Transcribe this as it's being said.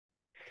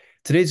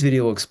Today's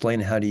video will explain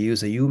how to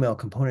use a UML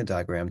component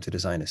diagram to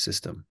design a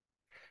system.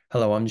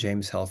 Hello, I'm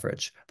James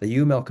Helfrich. The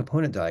UML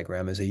component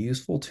diagram is a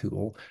useful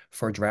tool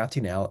for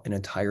drafting out an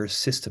entire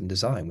system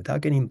design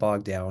without getting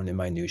bogged down in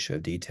minutia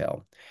of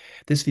detail.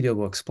 This video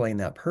will explain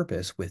that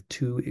purpose with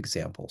two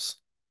examples.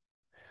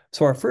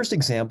 So our first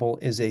example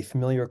is a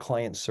familiar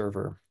client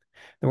server.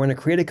 And we're going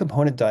to create a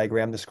component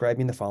diagram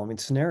describing the following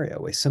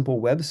scenario. A simple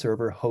web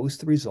server hosts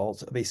the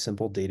results of a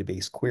simple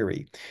database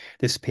query.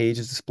 This page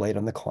is displayed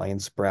on the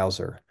client's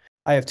browser.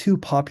 I have two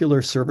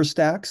popular server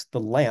stacks, the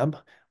LAMP,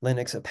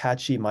 Linux,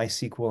 Apache,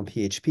 MySQL, and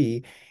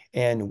PHP,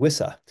 and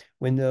WISA,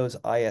 Windows,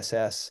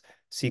 ISS,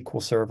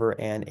 SQL Server,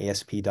 and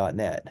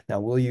ASP.NET. Now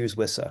we'll use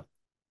WISA.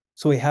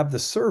 So we have the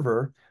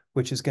server,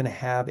 which is going to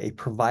have a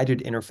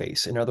provided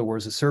interface. In other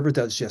words, the server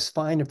does just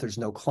fine if there's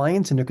no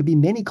clients, and there could be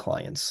many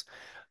clients.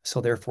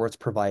 So therefore, it's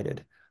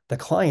provided. The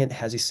client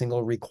has a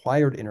single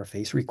required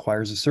interface,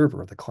 requires a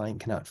server. The client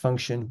cannot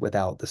function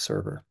without the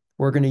server.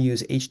 We're going to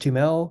use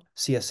HTML,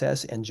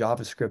 CSS, and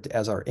JavaScript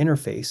as our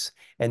interface.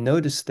 And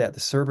notice that the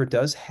server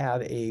does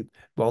have a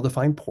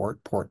well-defined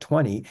port, port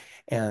 20,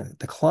 and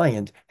the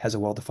client has a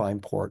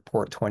well-defined port,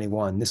 port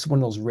 21. This is one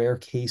of those rare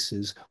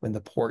cases when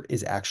the port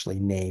is actually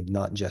named,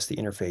 not just the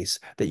interface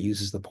that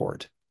uses the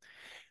port.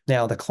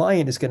 Now, the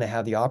client is going to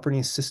have the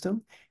operating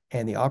system,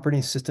 and the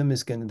operating system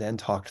is going to then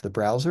talk to the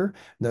browser.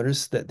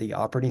 Notice that the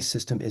operating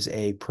system is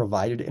a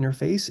provided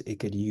interface.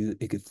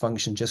 It could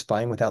function just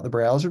fine without the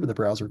browser, but the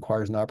browser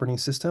requires an operating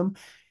system.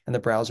 And the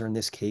browser in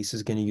this case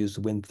is going to use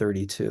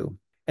Win32.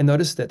 And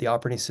notice that the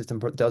operating system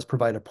does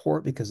provide a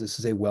port because this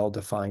is a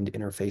well-defined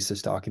interface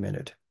that's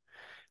documented.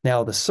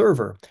 Now, the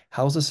server,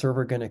 how's the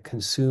server going to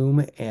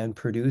consume and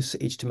produce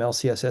HTML,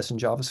 CSS, and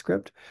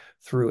JavaScript?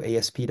 Through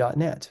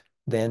ASP.NET.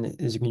 Then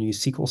is going to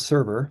use SQL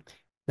Server.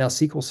 Now,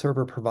 SQL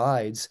Server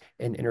provides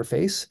an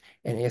interface,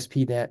 and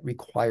ASP.NET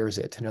requires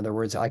it. In other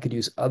words, I could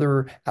use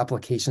other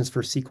applications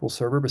for SQL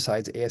Server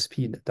besides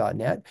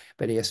ASP.NET,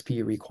 but ASP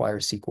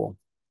requires SQL.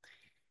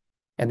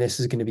 And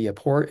this is going to be a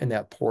port, and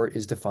that port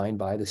is defined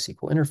by the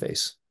SQL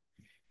interface.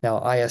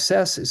 Now,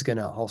 ISS is going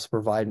to also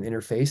provide an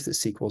interface that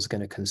SQL is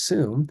going to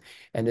consume,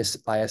 and this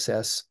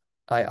IIS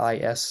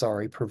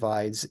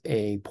provides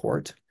a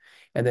port.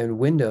 And then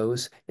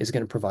Windows is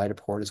going to provide a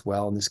port as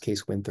well, in this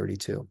case,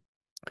 Win32.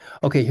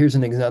 Okay, here's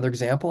another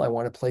example. I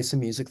want to play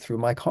some music through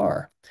my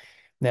car.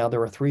 Now,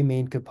 there are three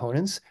main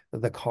components: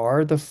 the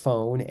car, the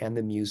phone, and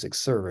the music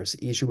service,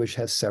 each of which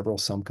has several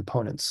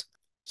components.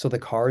 So the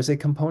car is a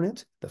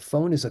component, the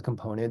phone is a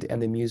component,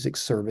 and the music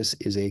service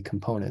is a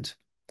component.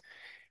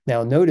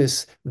 Now,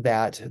 notice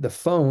that the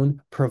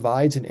phone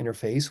provides an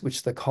interface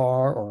which the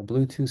car or a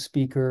Bluetooth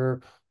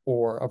speaker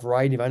or a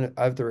variety of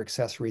other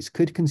accessories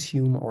could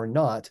consume or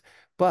not.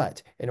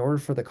 But in order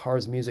for the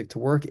car's music to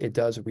work, it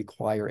does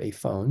require a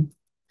phone.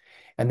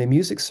 And the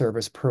music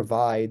service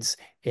provides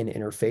an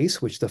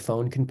interface which the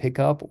phone can pick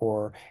up,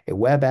 or a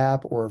web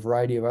app, or a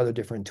variety of other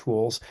different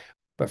tools.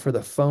 But for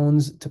the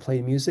phones to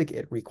play music,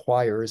 it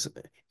requires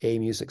a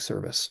music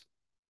service.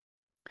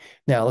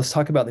 Now, let's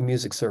talk about the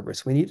music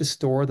service. We need to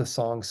store the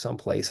song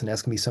someplace, and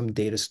that's going to be some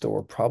data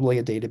store, probably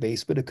a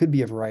database, but it could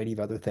be a variety of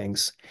other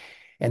things.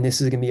 And this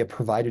is going to be a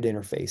provided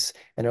interface.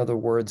 In other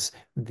words,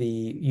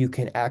 you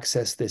can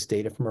access this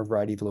data from a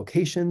variety of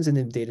locations, and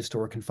the data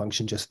store can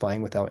function just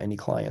fine without any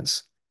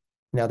clients.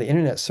 Now, the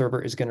internet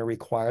server is going to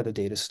require the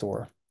data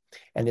store,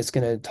 and it's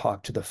going to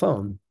talk to the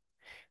phone.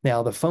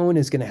 Now, the phone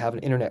is going to have an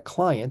internet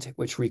client,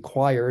 which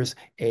requires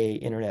an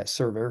internet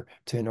server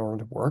in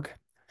order to work.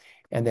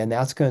 And then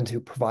that's going to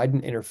provide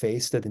an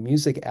interface that the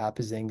music app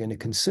is then going to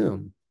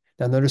consume.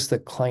 Now, notice the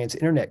client's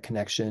internet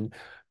connection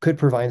could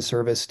provide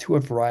service to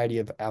a variety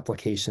of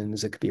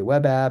applications. It could be a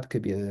web app,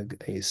 could be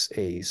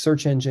a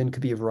search engine,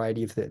 could be a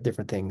variety of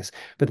different things.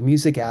 But the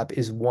music app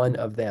is one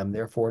of them.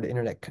 Therefore, the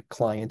internet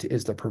client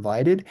is the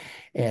provided,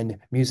 and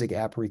music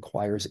app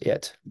requires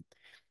it.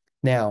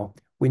 Now,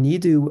 we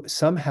need to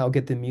somehow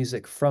get the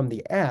music from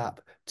the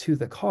app to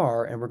the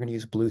car, and we're going to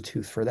use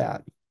Bluetooth for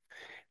that.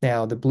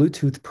 Now, the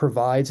Bluetooth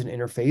provides an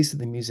interface that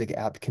the music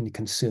app can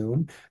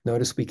consume.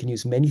 Notice we can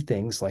use many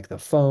things like the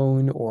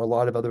phone, or a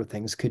lot of other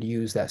things could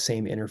use that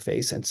same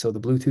interface. And so the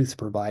Bluetooth is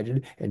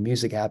provided and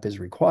music app is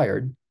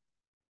required.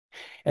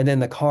 And then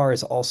the car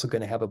is also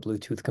going to have a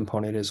Bluetooth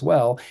component as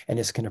well, and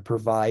it's going to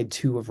provide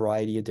to a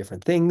variety of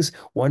different things,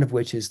 one of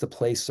which is the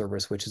Play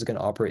service, which is going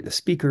to operate the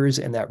speakers,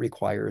 and that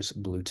requires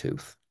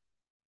Bluetooth.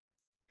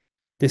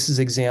 This is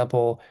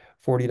example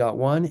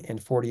 40.1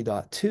 and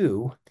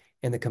 40.2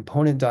 in the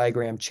component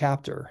diagram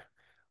chapter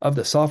of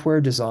the software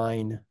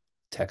design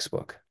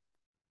textbook.